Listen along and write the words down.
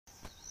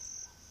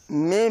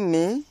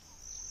Mimi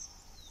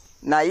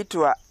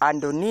naitwa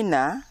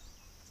Andonina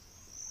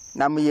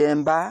na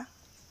Muyemba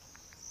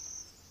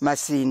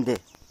Masinde.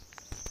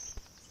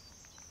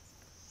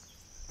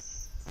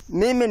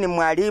 Mimi ni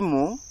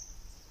mwalimu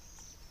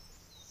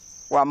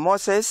wa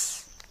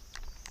Moses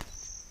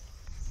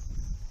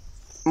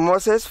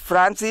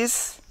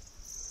Francis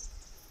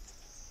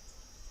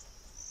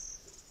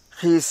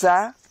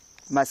Hisa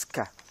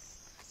Maska.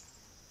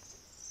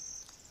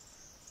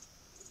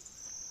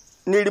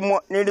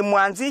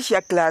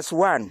 Nilimwanzisha class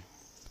 1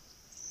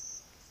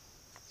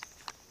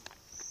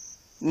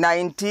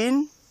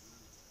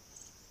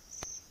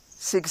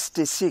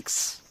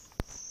 1966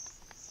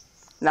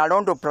 na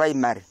Londo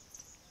Primary.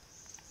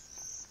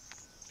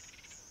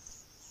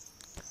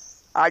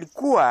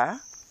 Alikuwa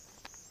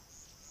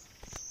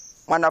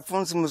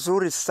mwanafunzi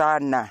mzuri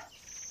sana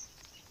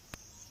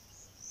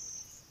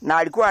na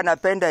alikuwa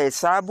anapenda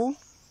hesabu.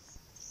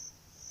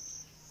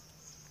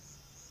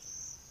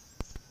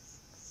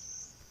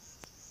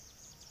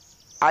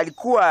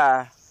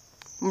 Alikuwa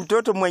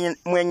mtoto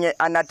mwenye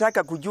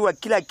anataka kujua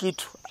kila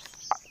kitu.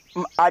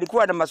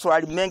 Alikuwa na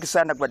maswali mengi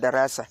sana kwa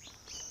darasa.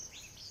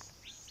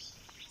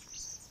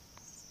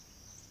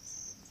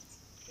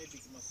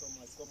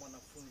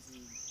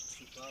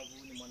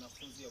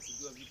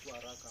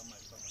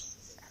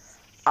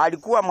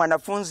 Alikuwa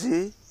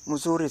mwanafunzi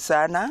mzuri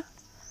sana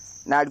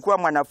na alikuwa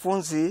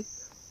mwanafunzi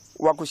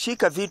wa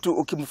kushika vitu,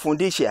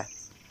 ukimfundisha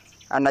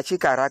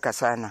anashika haraka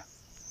sana.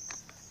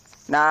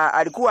 Na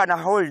alikuwa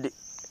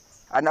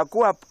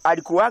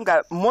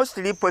alikuanga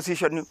mostly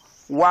position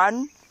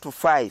 1 to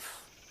 5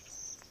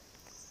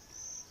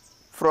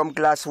 from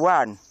class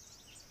 1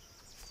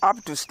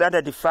 up to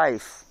standard 5.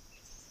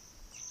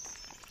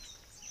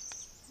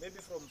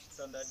 Maybe from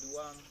standard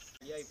 1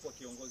 yeye alikuwa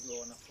kiongozi wa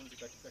wanafunzi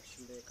katika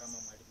shule kama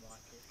mwalimu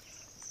wake.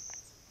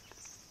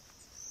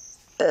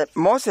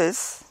 Moses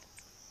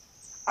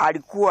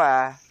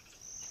alikuwa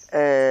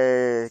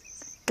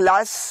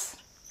class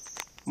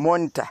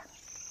monitor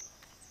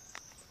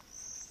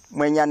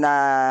mwenye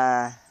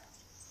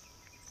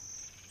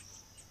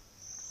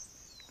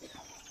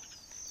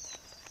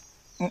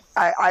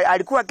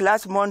alikuwa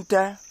class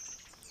monitor,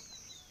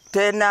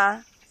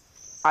 tena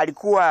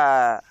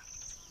alikuwa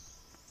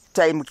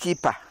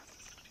timekeeper.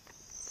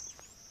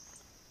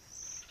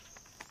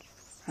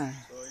 So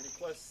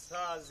ilikuwa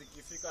saa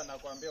zikifika na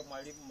kuambia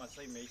mwalimu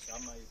masaa imeisha,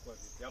 ama ilikuwa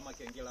vipi, ama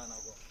kengele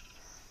anagonga?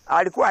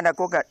 Alikuwa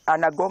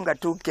anagonga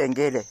tu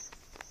kengele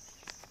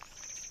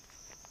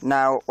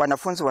na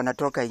wanafunzi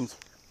wanatoka nje.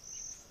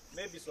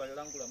 Maybe swali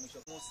langu la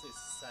mwisho, Moses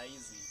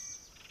saizi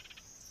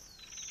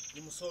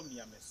ni msomi,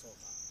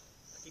 amesoma,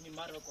 lakini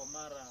mara kwa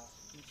mara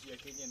nchi ya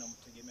Kenya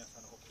inamtegemea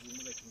sana kwa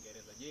kuzungumza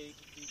Kiingereza. Je,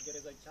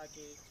 Kiingereza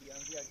chake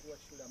kilianzia akiwa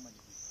shule ama ni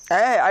vipi?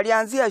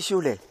 Alianzia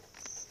shule.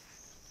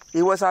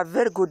 He was a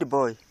very good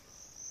boy.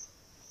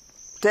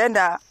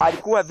 Tena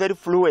alikuwa very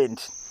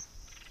fluent.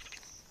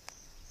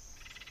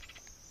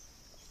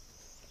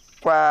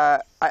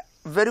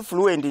 Very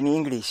fluent in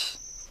English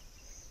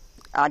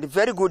and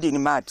very good in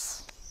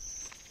maths.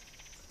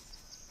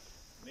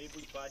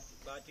 Maybe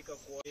bahatika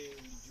kwa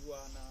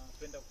ulijua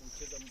anapenda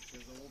kucheza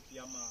mchezo upi,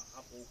 ama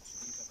hapo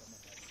hukushughulika kama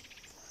mwalimu?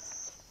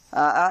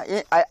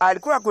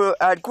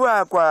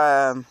 Alikuwa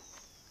kwa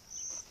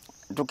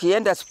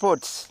tukienda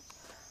sports,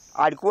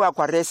 alikuwa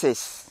kwa races.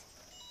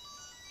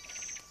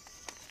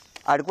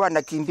 Alikuwa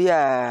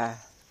anakimbia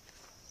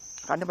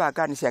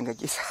kanibakani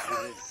siangekisa.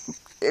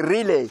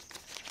 Relay.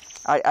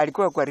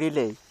 Alikuwa kwa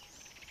relay.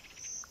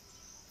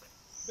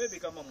 Baby,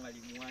 kama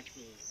mwalimu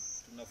wake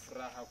tuna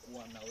furaha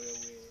kuwa na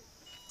wewe.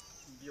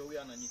 Ndio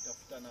huyu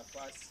ananitafuta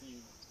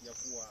nafasi ya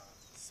kuwa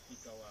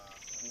speaker wa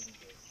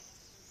bunge.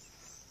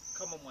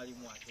 Kama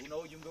mwalimu wake, una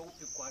ujumbe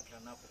upi kwake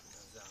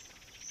anapokutazama?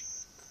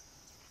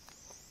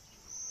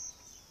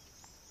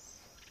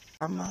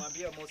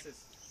 Namwambia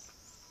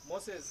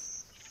Moses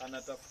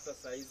anatafuta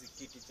saizi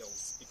kiti cha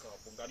uspika wa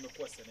bunge,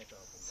 amekuwa seneta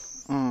wa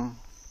bunge.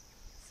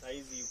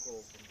 Saizi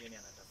yuko bungeni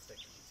anatafuta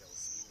kiti cha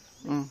uspika.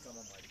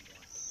 Kama mwalimu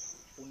wake,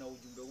 una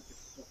ujumbe upi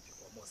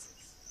kwa Moses?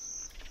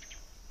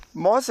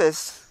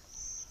 Moses,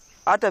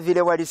 hata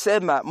vile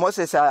walisema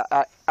Moses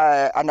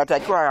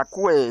anatakiwa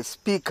akuwe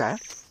speaker,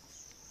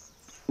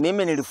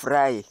 mimi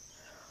nilifurahi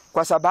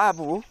kwa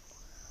sababu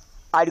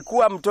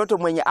alikuwa mtoto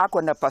mwenye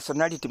ako na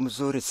personality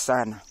mzuri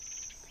sana.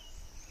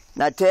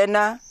 Na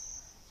tena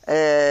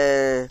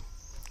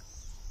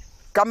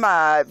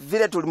kama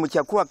vile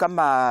tulimchakua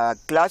kama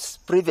class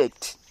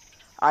prefect,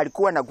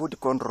 alikuwa na good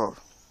control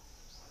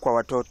kwa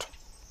watoto.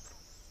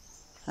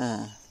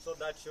 So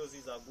that shows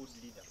he's a good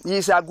leader. He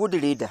is a good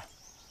leader.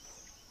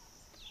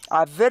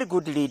 A very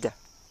good leader.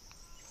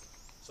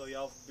 So you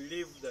have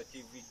believed that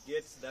if he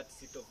gets that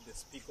seat of the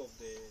Speaker of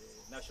the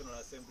National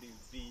Assembly, he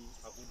will be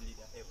a good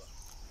leader ever?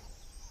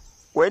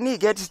 When he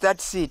gets that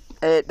seat,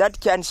 that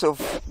chance of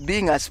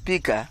being a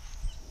speaker,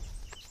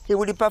 he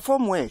will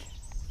perform well.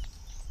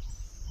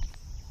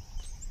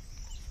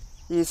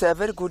 He is a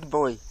very good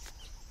boy.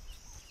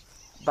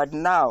 But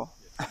now,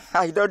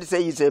 I don't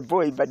say he's a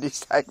boy, but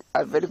he's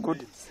a very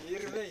good.